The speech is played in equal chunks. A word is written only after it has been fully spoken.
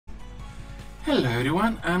Hello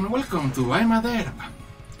everyone and welcome to I'm a Derp.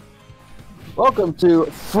 Welcome to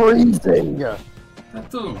Freezing!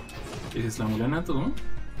 Tú, this is La-Mulana too.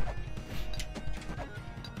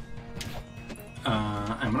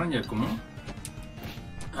 I'm Ron Yakumo.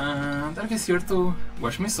 Dark is here to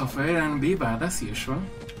watch me suffer and be bad as usual.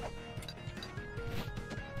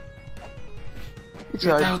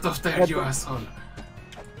 Get out of there, you asshole!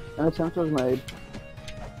 An attempt was made.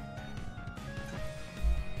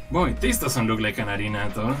 Boy, this doesn't look like an arena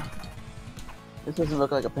at all. This doesn't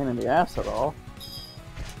look like a pain in the ass at all.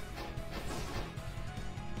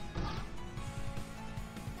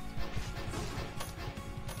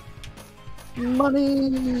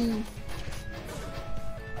 Money!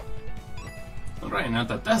 Alright, now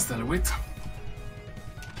that that's dealt with.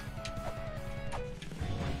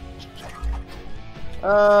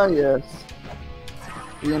 Yes.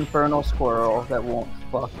 The infernal squirrel that won't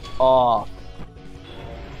fuck off.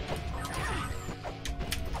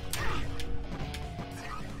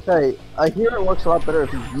 Hey, I hear it works a lot better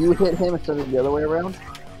if you hit him instead of the other way around.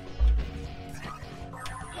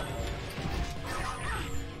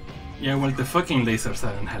 Yeah, well, the fucking lasers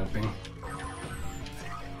aren't helping.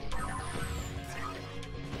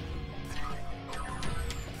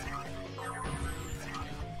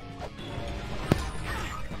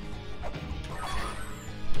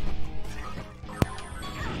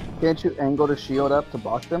 Can't you angle the shield up to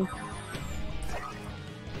block them?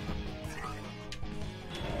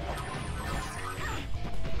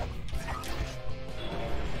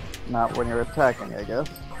 Not when you're attacking, I guess.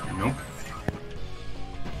 Nope.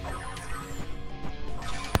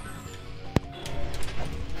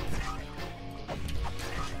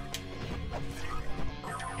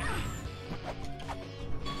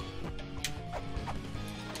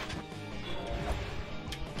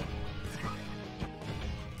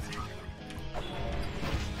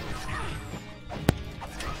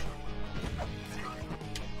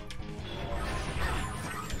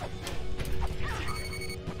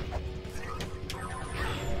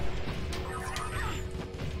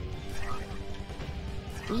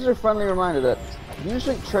 This is a friendly reminder that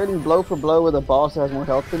usually trading blow for blow with a boss that has more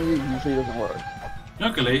health than you usually doesn't work.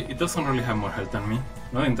 Luckily, it doesn't really have more health than me.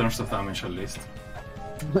 Not in terms of damage, at least.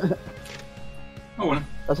 Oh well.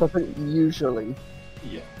 That's what I think usually.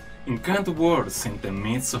 Yeah. Incant words in the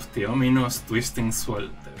midst of the ominous twisting swelter.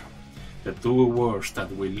 The two words that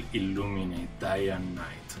will illuminate day and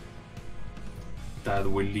night. That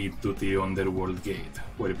will lead to the underworld gate,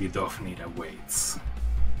 where Vidofnir awaits.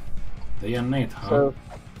 Day and night, huh? So,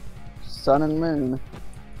 sun and moon.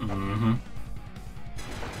 Mm-hmm.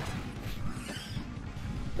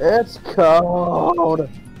 It's cold!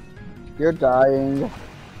 You're dying.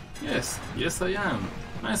 Yes, yes I am.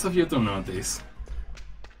 Nice of you to notice.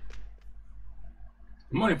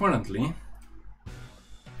 More importantly,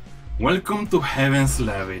 welcome to Heaven's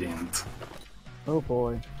Labyrinth. Oh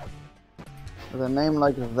boy. With a name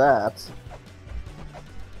like that.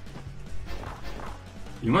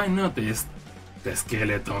 You might notice the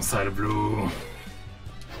skeletons are blue.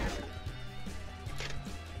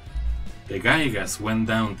 The Gaigas went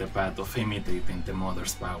down the path of imitating the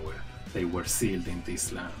Mother's power. They were sealed in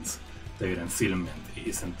these lands. Their concealment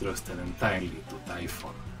is entrusted entirely to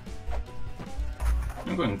Typhon.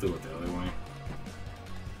 I'm going to go the other way.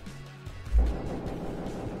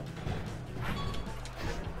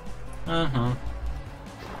 Uh-huh.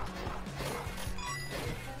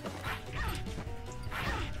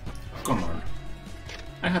 Come on.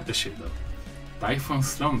 I had the shield up. Typhon's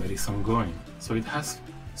slumber is ongoing, so it has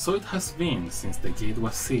been since the gate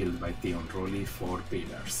was sealed by the unruly four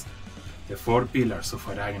pillars. The four pillars of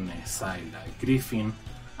Aragne, Scylla, Griffin,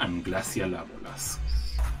 and Glacia Labolas.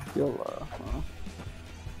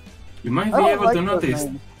 You might be able to notice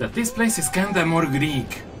that this place is kinda more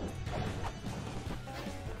Greek.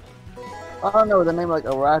 I don't know, with a name like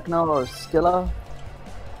Arachno or Scylla?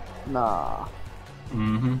 Nah.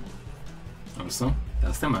 Mm-hmm. Also,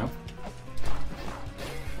 that's the map.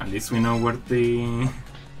 At least we know where the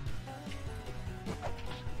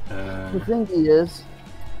thingy is.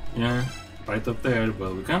 yeah, right up there,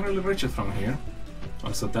 but we can't really reach it from here.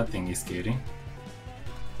 Also, that thing is scary.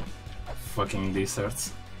 Fucking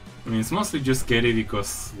lizards. I mean, it's mostly just scary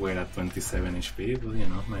because we're at 27 HP, but you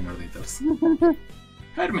know, minor details.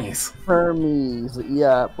 Hermes! Hermes,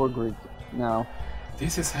 yeah, for Greek. No.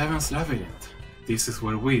 This is Heaven's Labyrinth. This is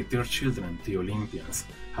where we, dear children, the Olympians,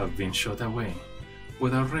 have been shot away,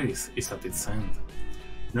 where our race is at its end.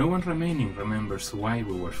 No one remaining remembers why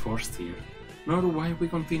we were forced here, nor why we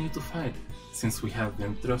continue to fight, since we have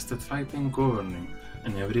been trusted fighting, governing,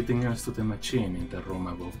 and everything else to the machine in the room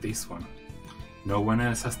above this one. No one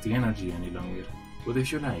else has the energy any longer, but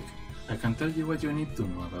if you like, I can tell you what you need to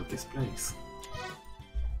know about this place.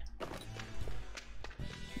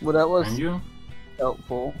 Well, that was Can you?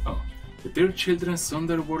 helpful. Oh, the dear children's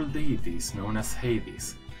underworld deity is known as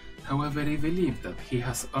Hades. However, I believe that he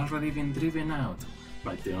has already been driven out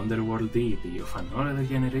by the underworld deity of another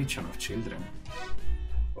generation of children.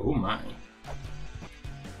 Oh my.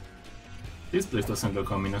 This place doesn't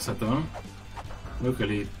look ominous at all.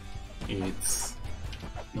 Luckily, it's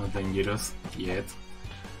not dangerous yet.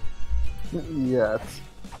 Yet.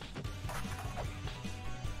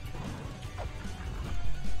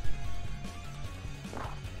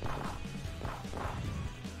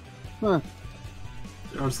 Huh.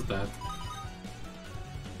 There's that.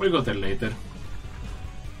 We'll go there later.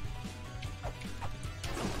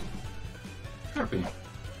 Harpy.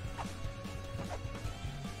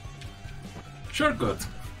 Shortcut.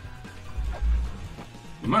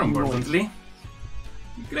 More importantly,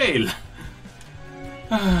 Grail.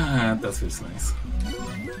 Ah, that feels nice.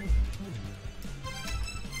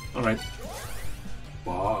 Alright.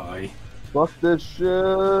 Bye. Fuck this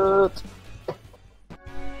shit.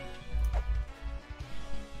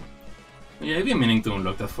 Yeah, I've been meaning to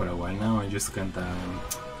unlock that for a while now, I just kinda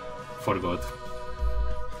forgot.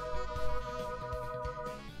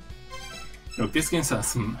 Look, this game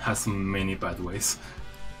has many pathways.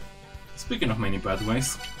 Speaking of many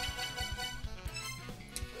pathways...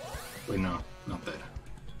 Wait, no, not there.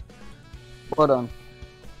 Hold on.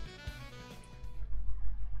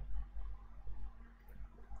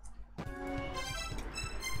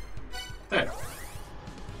 There.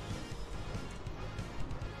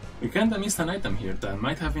 We kinda missed an item here that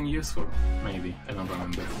might have been useful. Maybe, I don't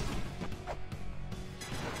remember.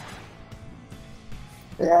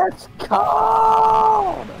 It's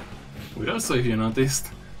cold! But also, if you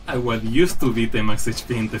noticed, I was used to beat the max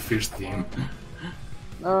HP in the first game.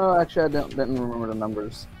 No, actually, I didn't remember the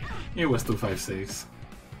numbers. It was 256.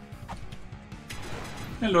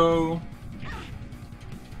 Hello!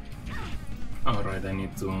 Alright, I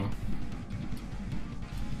need to...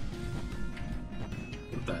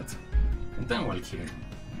 do that. And then walk here.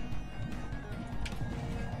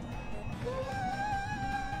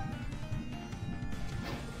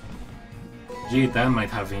 Gee, that might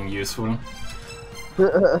have been useful.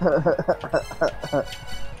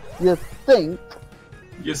 You think?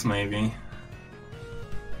 Just maybe.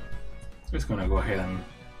 Just gonna go ahead and...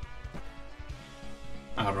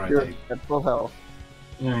 Alright, You're at full health.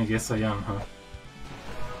 yeah, I guess I am, huh?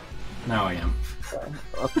 Now I am.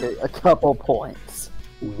 Okay, a couple points.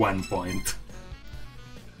 1 point.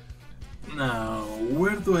 Now,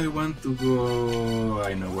 where do I want to go?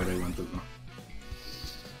 I know where I want to go.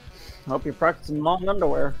 Hope you're practicing long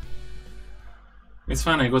underwear. It's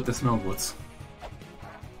fine, I got the snow boots.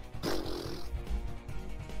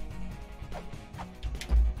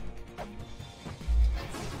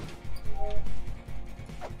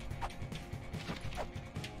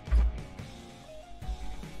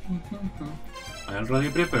 I already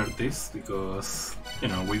prepared this because, you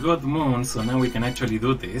know, we got moon, so now we can actually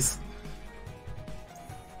do this.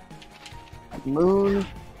 Moon,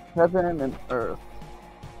 heaven, and earth.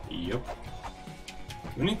 Yup.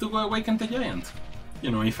 We need to go awaken the giant.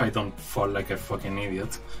 You know, if I don't fall like a fucking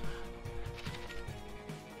idiot.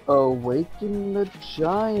 Awaken the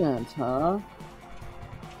giant, huh?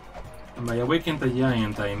 And by awaken the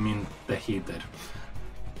giant, I mean the heater.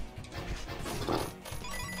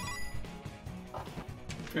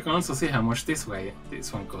 You can also see how much this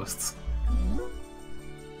one costs.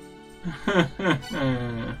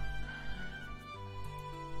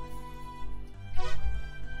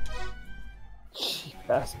 Cheap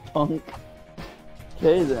ass punk.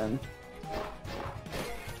 Okay then.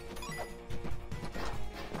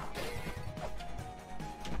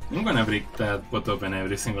 I'm gonna break that pot open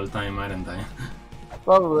every single time, aren't I?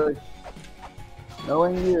 Probably.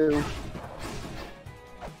 Knowing you.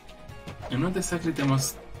 I'm not exactly the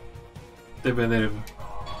most...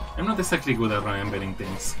 I'm not exactly good at remembering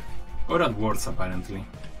things. Or at words, apparently.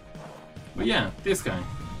 But yeah, this guy.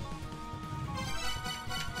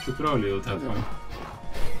 Should probably do that one.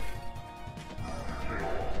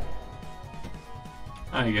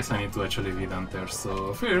 I guess I need to actually be down there,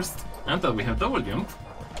 so first, I thought we have double jump.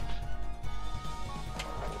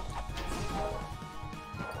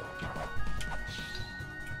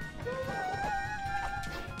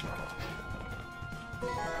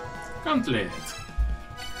 Complete.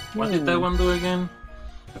 What did that one do again?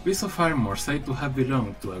 A piece of armor said to have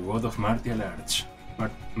belonged to a god of martial arts.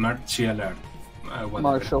 Martial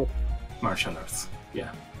arts.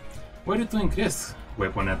 Yeah. Why did to increase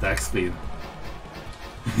weapon attack speed?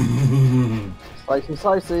 Slicey,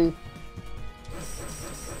 slicey.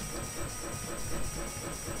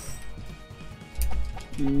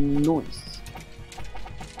 Nice.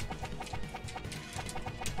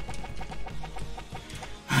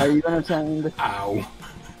 Are you entertained? Ow.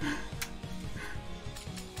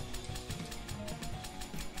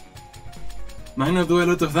 Might not do a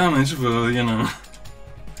lot of damage, but you know,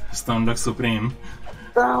 Stunlock Supreme.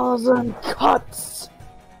 1,000 cuts!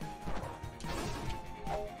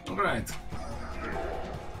 Alright.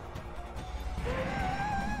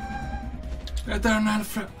 Eternal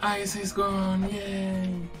Ice is gone, yay!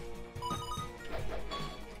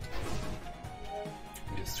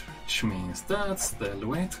 Which means that's the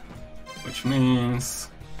weight. Which means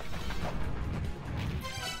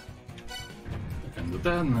I can do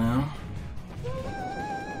that now.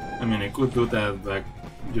 I mean, I could do that like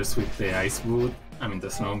just with the ice boot. I mean,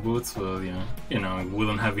 the snow boots, but you know, I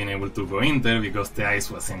wouldn't have been able to go in there because the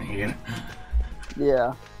ice was in here.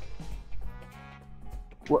 Yeah.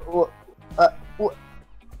 What?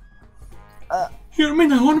 Hear me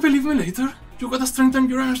now, won't believe me later. You gotta strengthen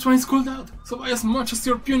your arms when it's cooled out, so buy as much as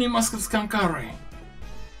your puny muscles can carry.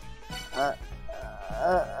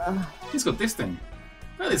 He's got this thing.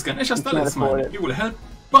 That is Ganesha's talisman. It will help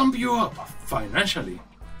pump you up financially.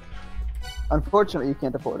 Unfortunately, you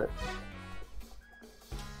can't afford it.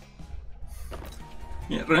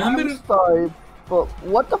 Yeah, remember? I'm sorry, but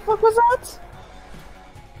what the fuck was that?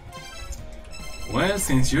 Well,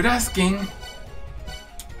 since you're asking.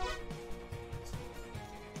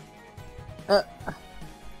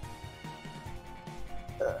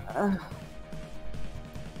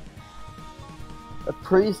 A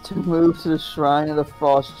priest who moves to the shrine of the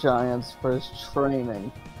frost giants for his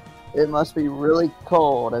training. It must be really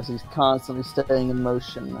cold as he's constantly staying in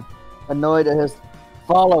motion. Annoyed at his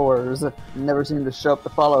followers never seem to show up to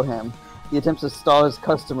follow him, he attempts to stall his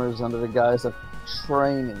customers under the guise of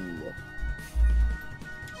training.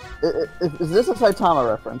 Is this a Saitama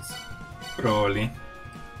reference? Probably.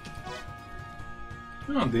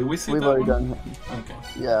 Oh, did we see We've that already one? done him. Okay.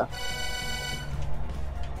 Yeah.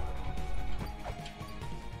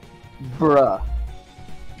 Bruh.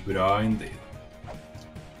 Bruh, indeed.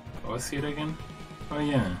 What was here again? Oh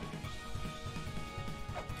yeah.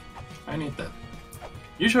 I need that.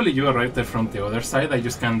 Usually you arrive there from the other side, I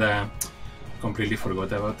just kinda completely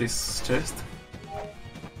forgot about this chest.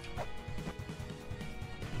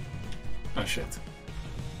 Oh shit.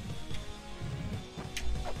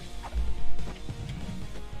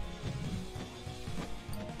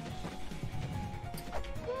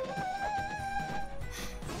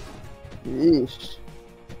 Yeesh.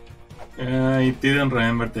 I didn't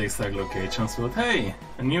remember the exact locations, but hey,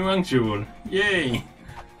 a new Jewel! Yay!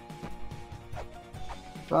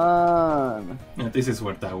 Fun. Yeah, this is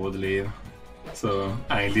where that would lead. So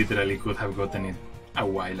I literally could have gotten it a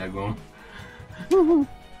while ago. Oh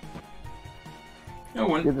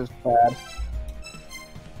well. You're just bad.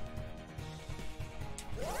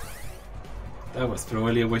 That was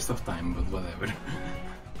probably a waste of time, but whatever.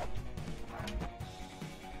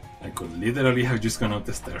 I could literally have just gone up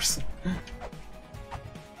the stairs.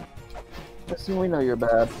 Listen, we know you're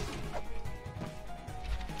bad.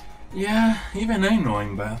 Yeah, even I know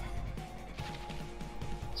I'm bad.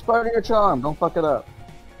 It's part of your charm, don't fuck it up.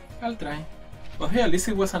 I'll try. Well, hey, at least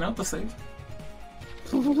it was an autosave.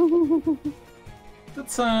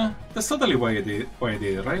 That's totally why I did it, right?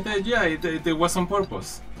 Yeah, it was on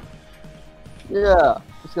purpose. Yeah,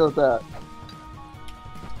 let's go with that.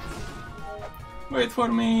 Wait for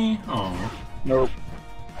me. Oh. Nope.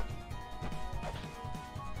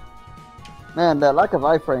 Man, that lack of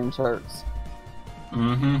iframes hurts.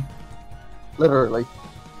 Mm-hmm. Literally.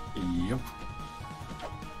 Yep.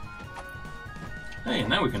 Hey,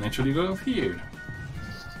 now we can actually go up here.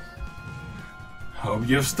 Hope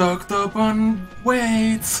you've stocked up on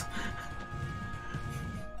weights.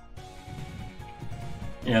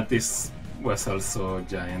 Yeah, this was also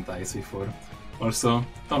giant ice before. Also,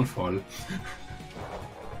 don't fall.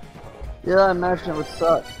 Yeah, I imagine it would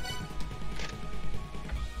suck.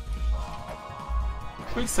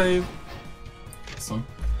 Quick save. So,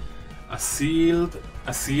 a seal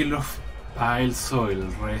of piled soil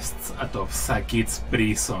rests atop Sakit's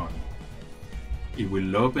prison. It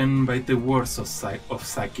will open by the words of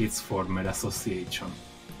Sakit's former association.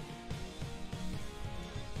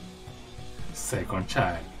 Second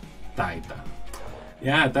child, Titan.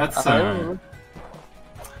 Yeah, that's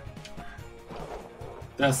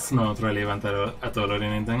not relevant at all or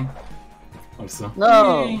anything. Also,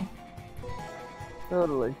 No. yay.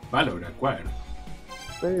 Totally. Valor acquired.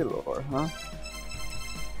 Valor, huh?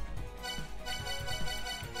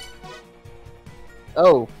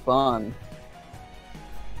 Oh, fun.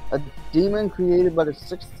 A demon created by the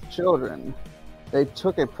sixth children. They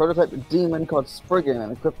took a prototype demon called Spriggan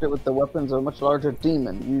and equipped it with the weapons of a much larger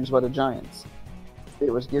demon used by the giants.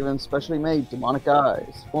 It was given specially made demonic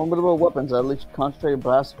eyes, formidable weapons that unleash concentrated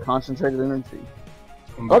blasts of concentrated energy.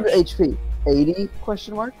 Other HP, 80?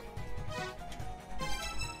 Question mark.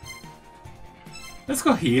 Let's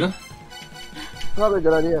go heal. Probably a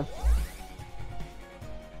good idea.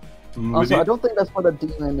 Also, I don't think that's what a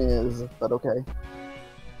demon is, but okay.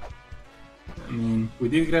 I mean, we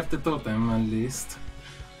did grab the totem at least.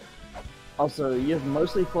 Also, you have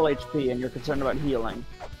mostly full HP and you're concerned about healing.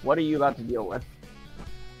 What are you about to deal with?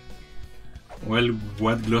 Well,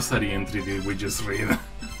 what glossary entry did we just read?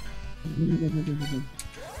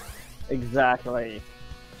 Exactly.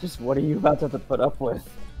 Just what are you about to have to put up with?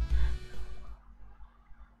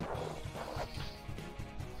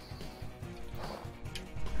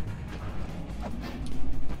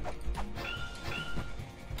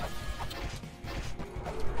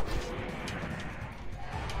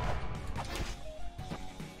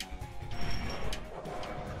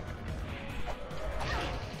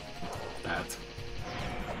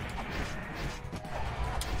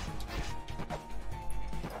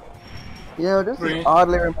 You know, this is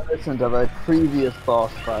oddly reminiscent of a previous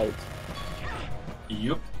boss fight.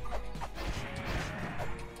 Yup.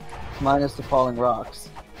 Minus the falling rocks.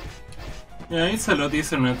 Yeah, it's a lot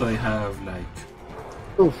easier now that I have, like,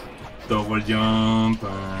 oof, double jump,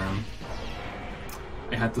 and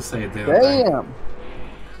I had to say it, didn't damn!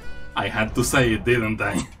 I had to say it, didn't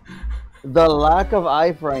I? The lack of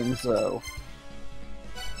iframes, though.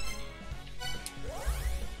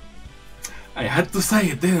 I had to say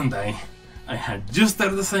it, didn't I? I had just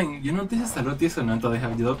started saying, you know, this is a lot easier now that I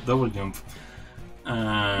have double jump.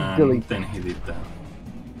 And then he did that.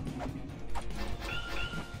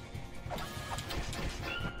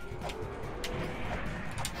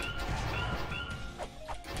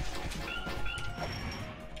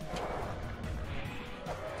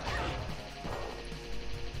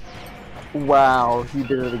 Wow, he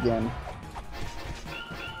did it again.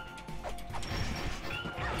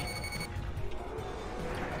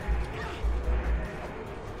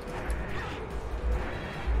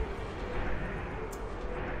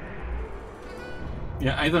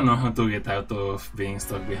 Yeah, I don't know how to get out of being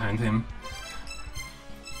stuck behind him.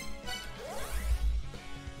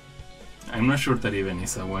 I'm not sure that even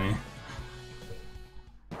is a way.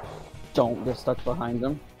 Don't get stuck behind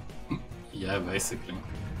him. Yeah, basically.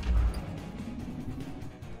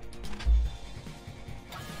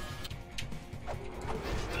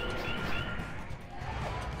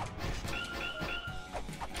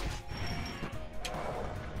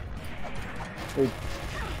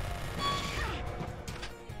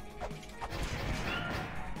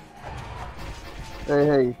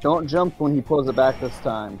 Hey, don't jump when he pulls it back this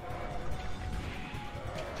time.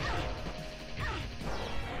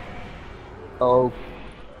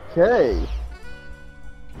 Okay.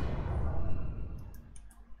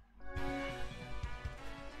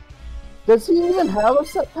 Does he even have a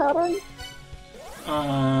set pattern?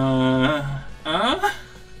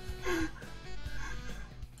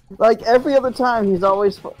 Like every other time, he's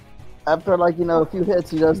always after like a few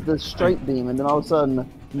hits, he does this straight beam, and then all of a sudden,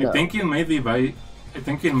 no. I think it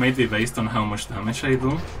may be based on how much damage I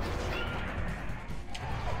do.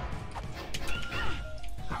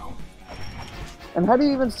 Ow. And how do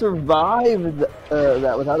you even survive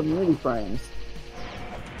that without immunity frames?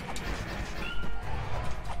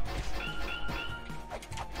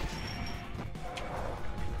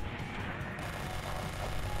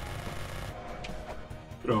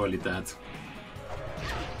 Probably that.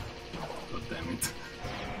 God damn it.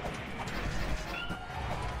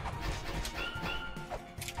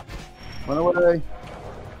 Run away.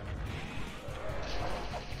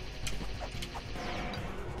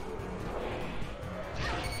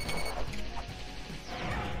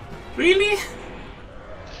 Really?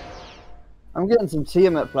 I'm getting some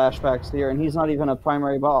Tiamat flashbacks here, and he's not even a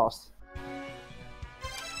primary boss.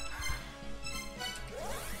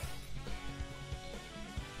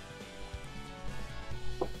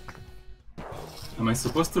 Am I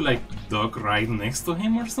supposed to like dock right next to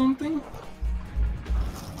him or something?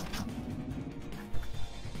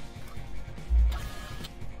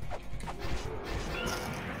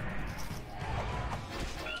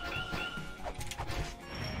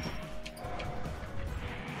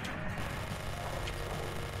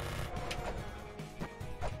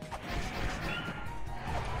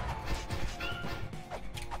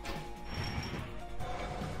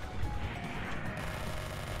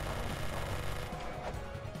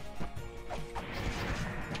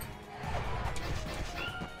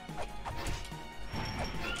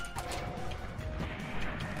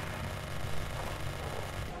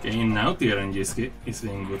 Okay, now the RNG is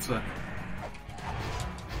in good swag.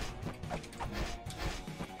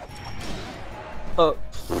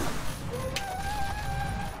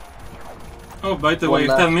 Oh, by the way, if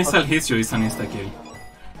that missile hits you, it's an insta-kill.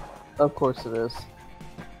 Of course it is.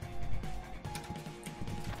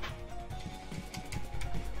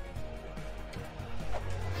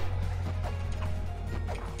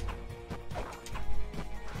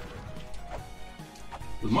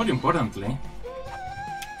 But more importantly,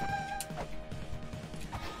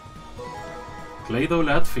 Cradle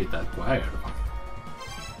outfit acquired.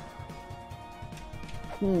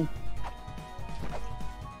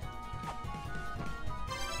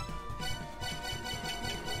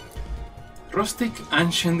 Rustic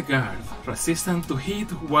ancient guard, resistant to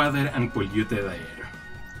heat, water, and polluted air.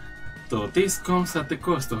 Though this comes at the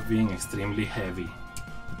cost of being extremely heavy.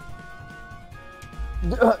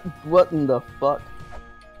 What in the fuck?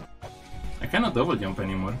 I cannot double jump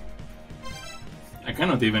anymore. I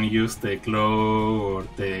cannot even use the claw or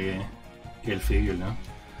the kill figure now.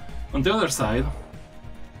 On the other side...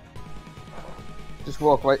 Just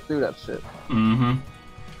walk right through that shit. Mm-hmm.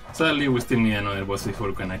 Sadly, we still need another boss before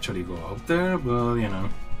we can actually go up there, but you know,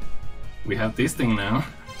 we have this thing now.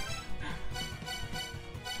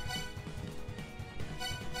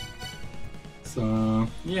 So,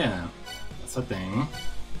 yeah, that's a thing.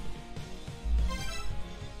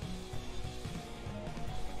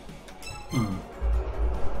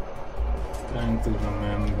 Trying to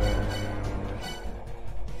remember.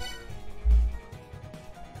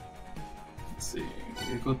 Let's see,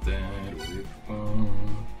 we go there, we go.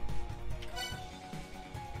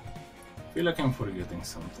 I feel like I'm forgetting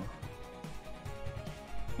something.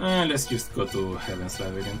 Let's just go to Heaven's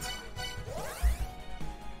Labyrinth.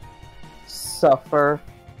 Suffer.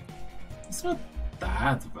 It's not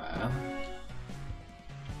that bad.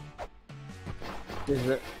 Is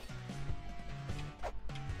it?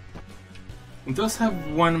 It does have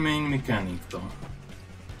one main mechanic though.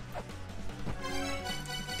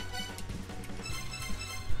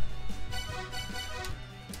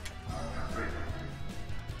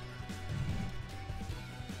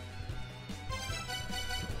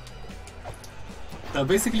 That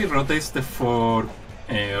basically rotates the 4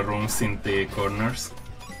 rooms in the corners.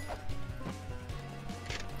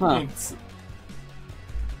 Huh.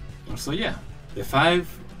 So yeah, the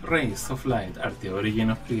 5 rays of light are the origin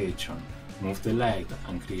of creation. Move the light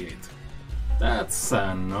and create. That's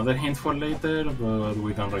another hint for later, but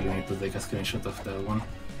we don't really need to take a screenshot of that one.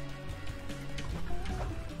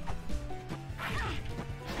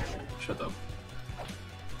 Shut up.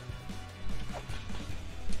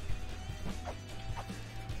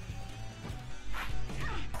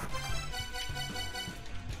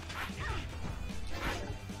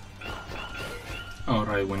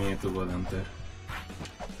 Alright, we need to go down there.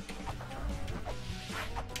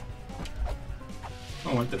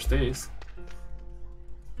 Oh, well, there's this.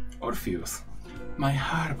 Orpheus. My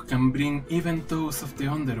harp can bring even those of the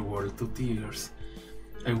underworld to tears.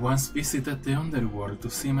 I once visited the underworld to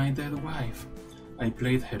see my dead wife. I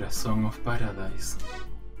played her a song of paradise.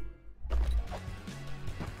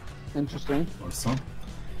 Interesting. Also,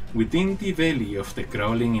 within the belly of the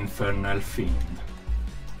crawling infernal fiend.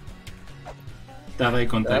 That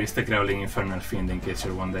icon there is the crawling infernal fiend, in case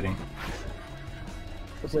you're wondering.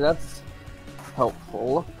 So that's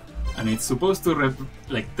helpful. And it's supposed to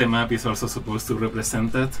like the map is also supposed to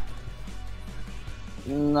represent that.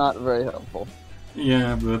 Not very helpful.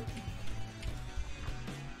 Yeah, but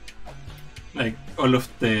like all of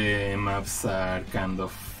the maps are kind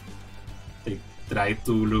of, they try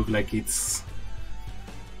to look like it's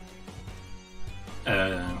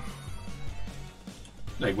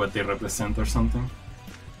like what they represent or something.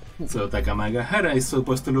 So Takamagahara is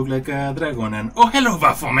supposed to look like a dragon and oh hello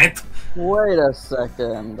Baphomet! Wait a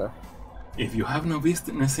second. If you have no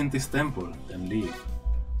business in this temple, then leave.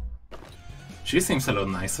 She seems a lot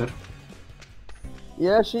nicer.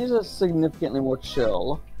 Yeah, she's a significantly more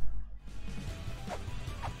chill.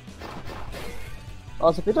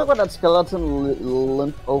 Also, can you talk about that skeleton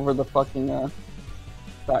limp over the fucking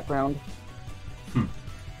background?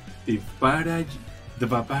 The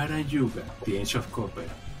Vapara Yuga, the Age of Copper,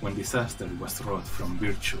 when disaster was wrought from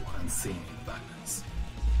virtue and sin in balance.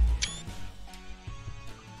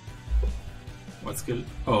 What skill?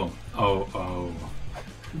 Oh.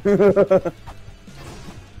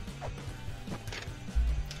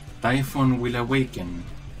 Typhon will awaken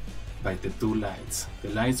by the 2 lights. The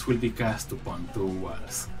lights will be cast upon 2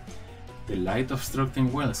 walls. The light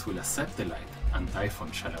obstructing wells will accept the light, and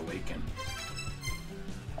Typhon shall awaken.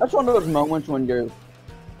 That's one of those moments when you're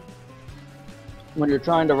when you're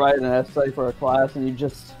trying to write an essay for a class and you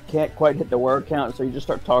just can't quite hit the word count, so you just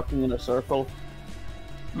start talking in a circle.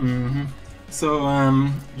 Mm-hmm. So,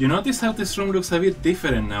 you notice how this room looks a bit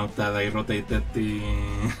different now that I rotated the...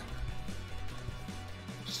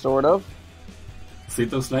 Sort of. See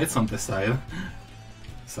those lights on the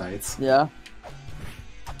sides? Yeah.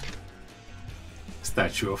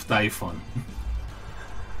 Statue of Typhon.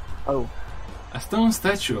 Oh. A stone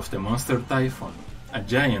statue of the monster Typhon, a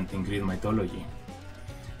giant in Greek mythology.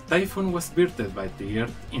 Typhon was birthed by the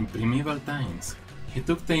earth in primeval times. He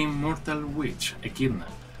took the immortal witch, Eg-Lana,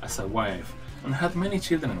 as a wife and had many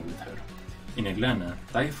children with her. In Eg-Lana,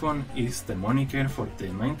 Typhon is the moniker for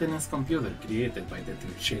the maintenance computer created by the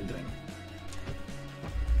two children.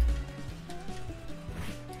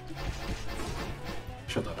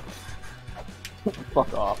 Shut up.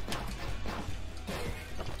 Fuck off.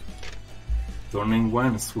 Turning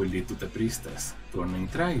once will lead to the priestess, turning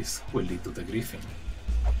thrice will lead to the griffin.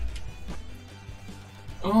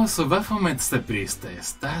 Oh, so Baphomet's the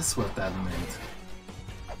priestess, that's what that meant.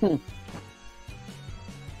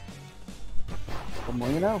 The more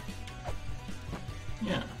you know.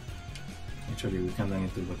 Yeah. Actually, we kinda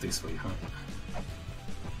need to go this way, huh?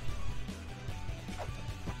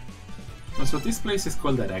 Oh, so this place is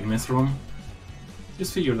called the Agnes Room.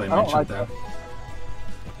 Just figured I mentioned that.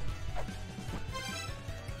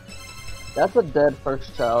 That's a dead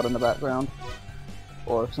first child in the background.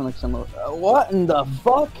 Or something similar. What in the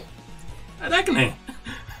fuck? Arachne!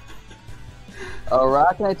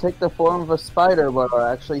 Arachne take the form of a spider but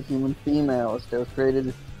are actually human females. They were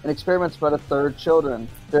created in experiments by the third children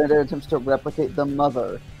during their attempts to replicate the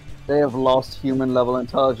mother. They have lost human-level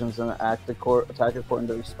intelligence and attack according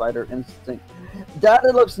to the spider instinct. That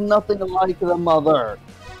looks nothing like the mother!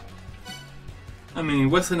 I mean, it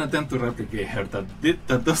was an attempt to replicate her.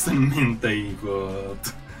 That doesn't mean they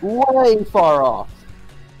got... Way far off!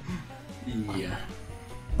 Yeah.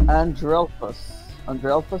 Andrelphus? I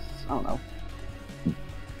don't know.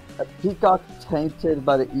 A peacock tainted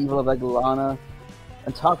by the evil of Eg-Lana.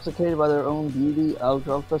 Intoxicated by their own beauty,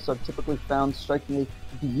 Andrelphus are typically found striking a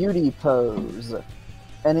beauty pose.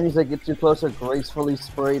 Enemies that get too close are gracefully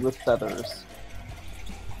sprayed with feathers.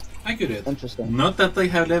 I get it. Interesting. Not that I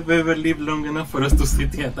have ever lived long enough for us to see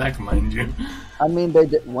the attack, mind you. I mean, they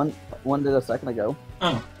did one did a second ago.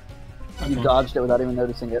 Oh. Okay. You dodged it without even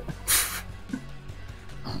noticing it.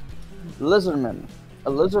 Lizardman. A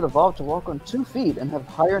lizard evolved to walk on 2 feet and have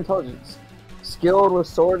higher intelligence. Skilled with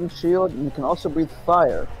sword and shield, and can also breathe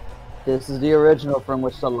fire. This is the original from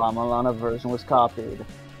which the La-Mulana version was copied.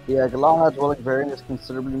 The Eg-Lana dwelling variant is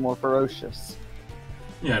considerably more ferocious.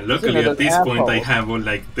 Yeah, luckily at this point I have all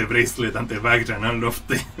like the bracelet and the background and all of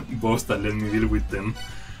the boss that let me deal with them.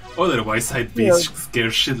 Otherwise I'd be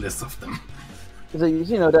scared shitless of them.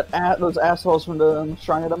 You know, those assholes from the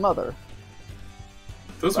Shrine of the Mother.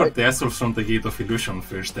 Those were the assholes from the Gate of Illusion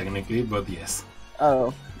first, technically, but yes.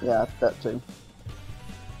 Oh, yeah, that too.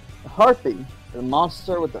 The Harpy, the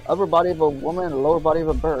monster with the upper body of a woman and the lower body of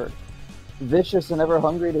a bird. Vicious and ever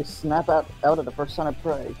hungry, they snap out at the first sign of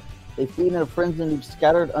prey. They feed in a frenzy and leave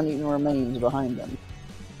scattered, uneaten remains behind them.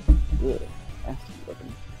 Ugh, nasty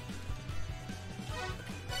looking.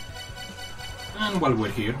 And while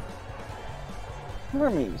we're here...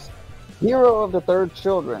 Hermes, hero of the third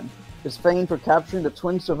children, is famed for capturing the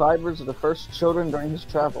twin survivors of the first children during his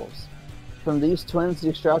travels. From these twins, he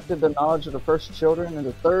extracted the knowledge of the first children, and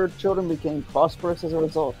the third children became prosperous as a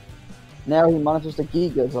result. Now he monitors the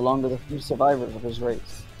Gigas along with a few survivors of his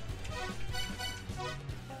race.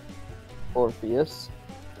 Orpheus,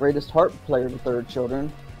 greatest harp player of the third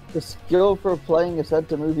children, his skill for playing is said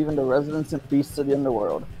to move even the residents and beasts of the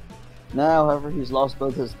underworld. Now, however, he's lost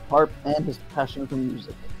both his harp and his passion for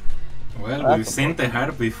music. Well, we've seen the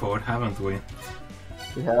harp before, haven't we?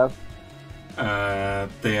 We have.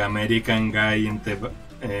 The American guy in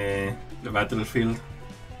the battlefield.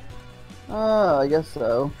 I guess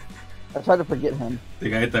so. I tried to forget him. The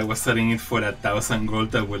guy that was selling it for 1,000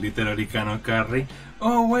 gold that will literally cannot carry.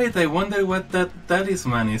 Oh wait, I wonder what that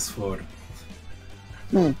talisman is for.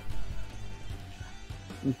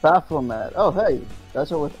 Baphomet. Oh hey,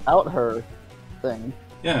 that's a without her thing.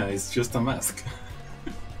 Yeah, it's just a mask.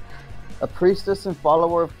 A priestess and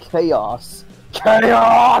follower of chaos.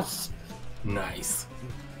 Chaos! Nice.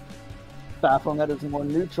 Baphomet is more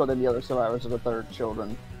neutral than the other survivors of the third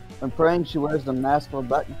children. When praying, she wears the mask of a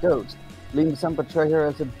black ghost, leading some portray her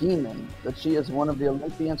as a demon, that she is one of the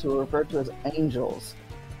Olympians who are referred to as angels.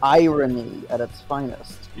 Irony at its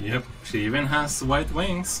finest. Yep, she even has white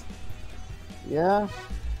wings. Yeah.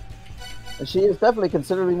 And she is definitely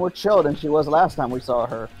considerably more chill than she was last time we saw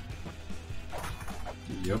her.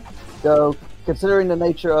 Yep. Though, considering the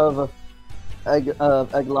nature of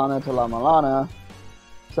Eg-Lana to La-Mulana,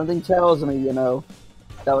 something tells me, you know,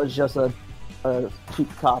 that was just a cheap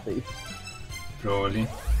copy. Probably.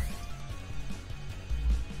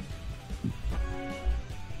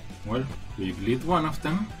 Well, we've lit one of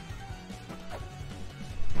them.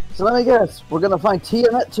 So let me guess, we're gonna find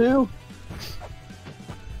Tiamat too?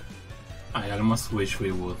 I almost wish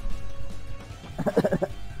we would.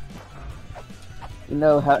 You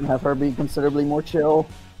know, have her be considerably more chill.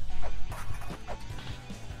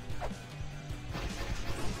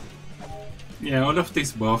 Yeah, all of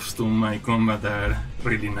these buffs to my combat are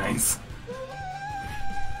really nice.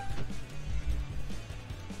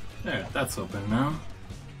 There, that's open now.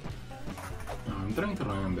 I'm trying to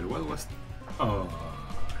remember, what was... Oh,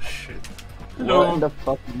 shit. Hello. What in the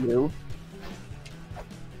fuck are you?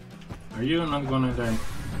 Are you not gonna like...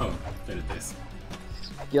 Oh, there it is.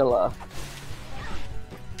 Skilla.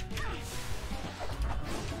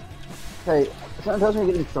 Hey, something tells me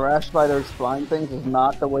getting thrashed by those flying things is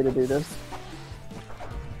not the way to do this.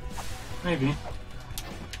 Maybe.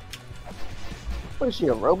 What is she,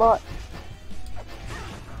 a robot?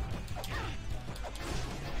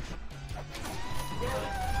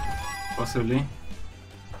 Possibly.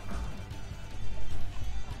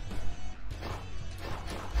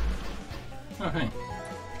 Oh, hey.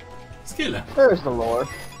 Skilla. There's the lore.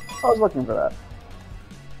 I was looking for that.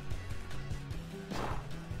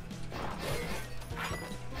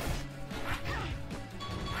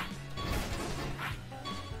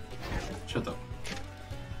 Shut up.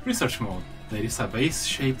 Research mode. There is a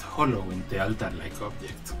vase-shaped hollow in the altar-like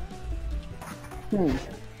object.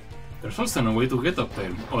 There's also no way to get up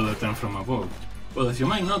there other than from above. But as you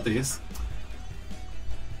might notice,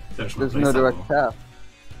 there's no direct above. path.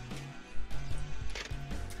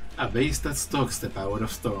 A base that stokes the power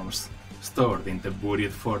of storms, stored in the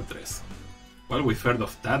buried fortress. Well, we've heard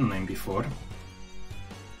of that name before.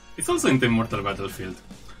 It's also in the Immortal Battlefield.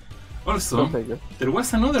 Also, there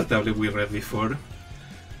was another tablet we read before.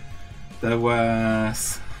 That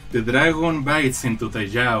was the dragon bites into the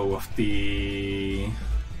jaw of the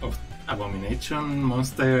abomination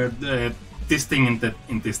monster. This thing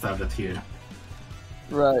in this tablet here.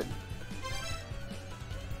 Right.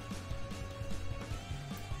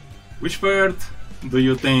 Which part do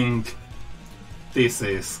you think this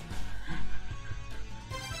is?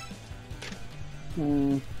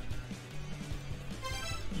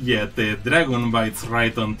 Yeah, the dragon bites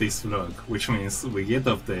right on this block, which means we get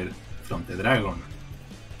up there from the dragon.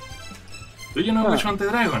 Do you know which one the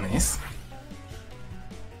dragon is?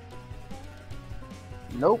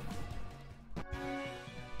 Nope.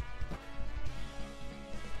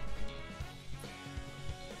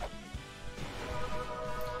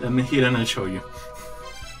 Let me hear and I'll show you.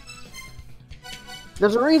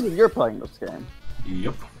 There's a reason you're playing this game.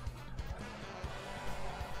 Yep.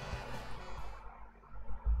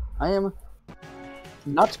 I am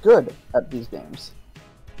not good at these games.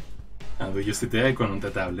 Do you see the icon on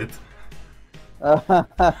the tablet?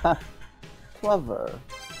 Clever.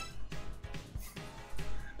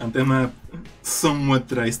 And the map somewhat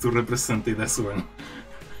tries to represent it as well.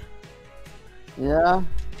 Yeah.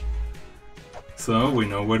 So we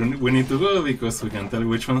know where we need to go because we can tell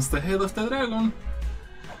which one's the head of the dragon.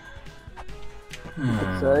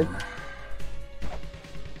 Say.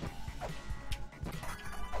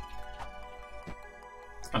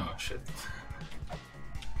 Oh shit.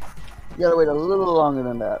 You gotta wait a little longer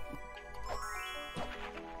than that.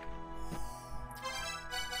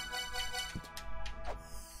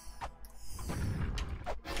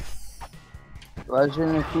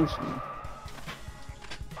 Rajin Kushin.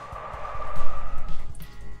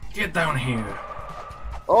 Get down here!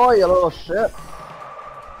 Oh, you little shit!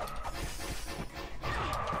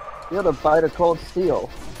 You had a bite of cold steel.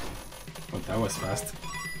 Well, that was fast.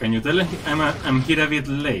 Can you tell I'm here a bit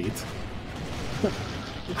late?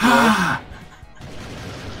 Ah!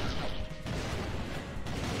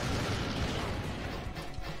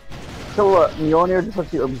 So what, Mjolnir just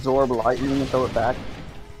lets you absorb lightning and throw it back?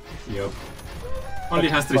 Yup. Only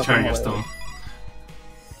has 3 charger stone.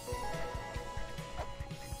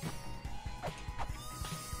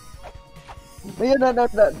 But yeah,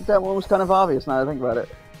 that one was kind of obvious now that I think about it.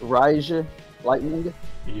 Raija, lightning.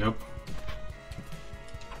 Yup.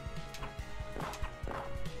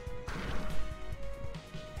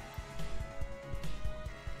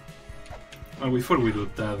 Well, before we do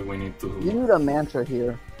that, we need to... You need a mantra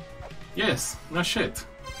here. Yes, no shit.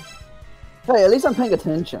 Hey, at least I'm paying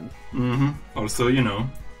attention. Also, you know,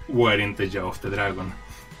 we're in the jaw of the dragon.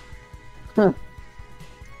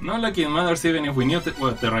 Not like it matters even if we knew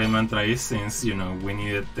what the right mantra is, since, you know, we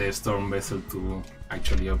needed the storm vessel to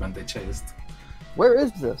actually open the chest. Where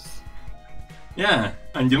is this? Yeah,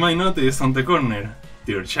 and you might notice on the corner,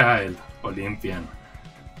 dear child, Olympian.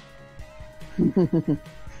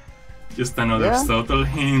 Just another subtle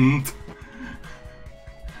hint.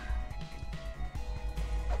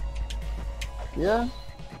 Yeah.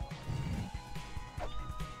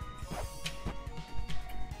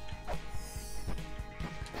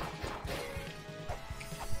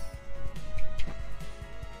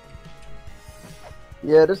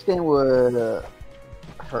 Yeah, this game would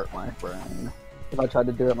hurt my brain if I tried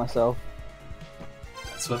to do it myself.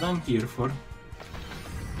 That's what I'm here for.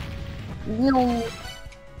 No.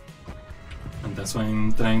 And that's why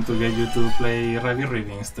I'm trying to get you to play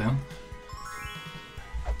Ravi instead.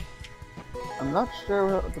 I'm not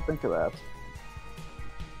sure what to think of that.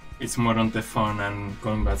 It's more on the fun and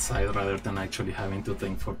combat side rather than actually having to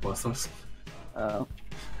think for puzzles.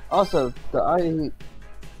 Also, the eye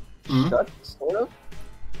shut, sort of?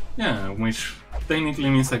 Yeah, which technically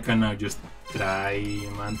means I can now just try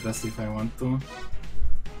mantras if I want to.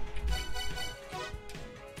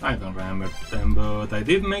 I don't remember them, but I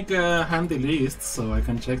did make a handy list, so I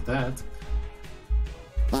can check that.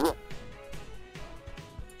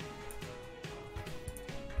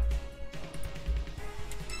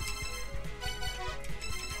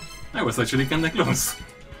 I was actually kinda close.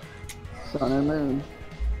 Sun and moon.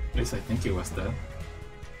 At least I think it was that.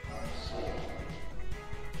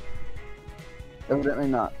 Evidently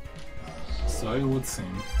not. So it would seem.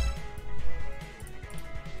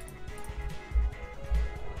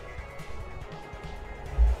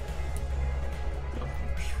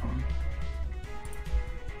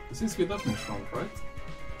 This is without mushroom, right?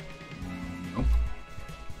 Nope.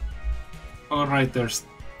 Alright, there's...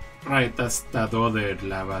 Right, that's that other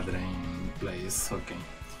lava drain place, okay.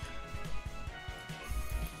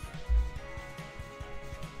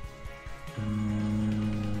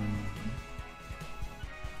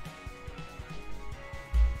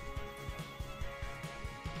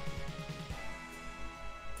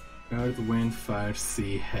 Earth, wind, fire,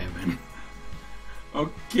 sea, heaven.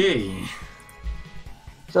 Okay.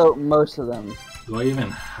 So, most of them. Do I even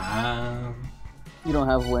have... You don't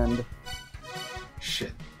have wind.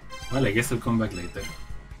 Shit. Well, I guess I'll come back later.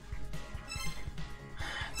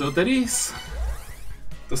 So there is...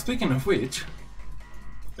 So speaking of which,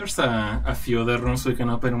 there's a few other rooms we can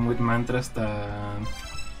open with mantras that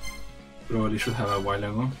probably should have a while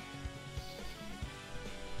ago.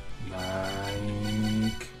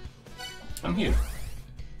 Like... I'm here.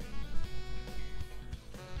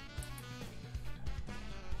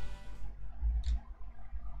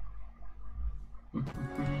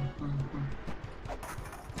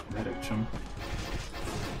 Direction.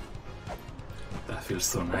 That feels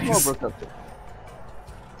so nice.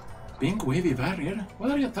 Pink wavy barrier? What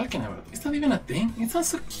are you talking about? Is that even a thing? It sounds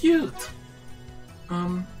so cute!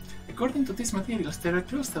 According to these materials, there are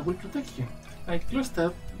clouds that will protect you. Like clouds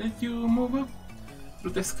that let you move up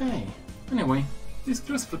through the sky. Anyway, these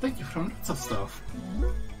clouds protect you from lots of stuff.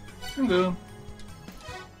 Hello.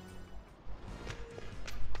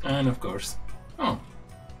 And of course... Oh.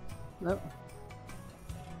 Nope.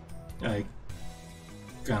 I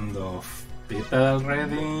kind of did that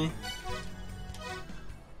already.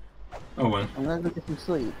 Oh well. I'm gonna go get some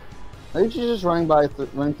sleep. Maybe she's just running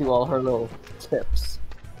through all her little tips.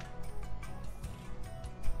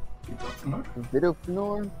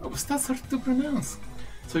 Vidofnor? Oh, that's hard to pronounce.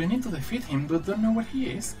 So you need to defeat him, but don't know where he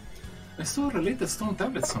is. I saw a related stone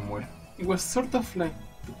tablet somewhere. It was sort of like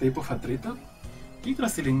the tape of a treetop.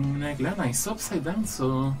 Yggdrasil in Eg-Lana is upside down,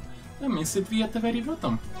 so that means it'd be at the very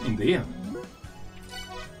bottom. Indeed.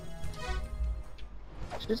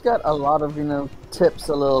 She's got a lot of, tips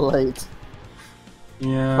a little late.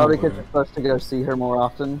 Yeah. Probably because you're supposed to go see her more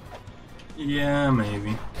often. Yeah,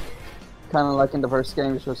 maybe. Kind of like in the first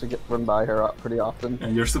game, you're supposed to run by her pretty often.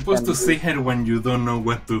 And you're supposed to see her when you don't know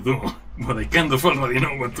what to do. But I kind of already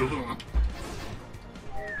know what to do.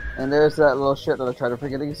 And there's that little shit that I try to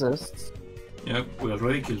forget exists. Yep, we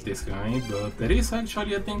already killed this guy, but there is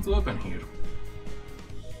actually a thing to open here.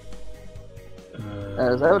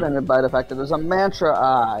 As evident by the fact that there's a mantra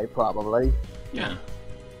eye, probably. Yeah.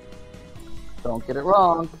 Don't get it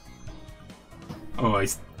wrong. Oh,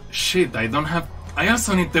 shit, I don't have... I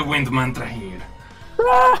also need the wind mantra here.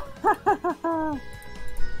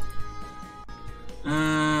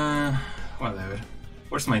 Whatever.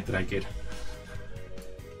 Where's my tracker?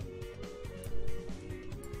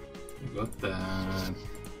 I got that.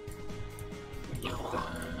 I got that.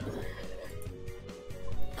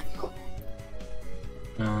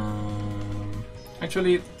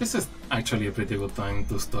 actually, this is actually a pretty good time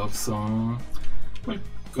to stop, so we'll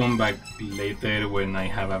come back later when I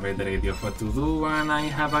have a better idea of what to do and I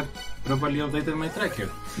have properly updated my tracker.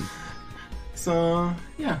 So,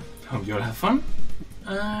 yeah, hope you all have fun,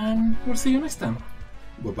 and we'll see you next time.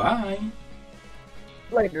 Bye-bye!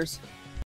 Laters.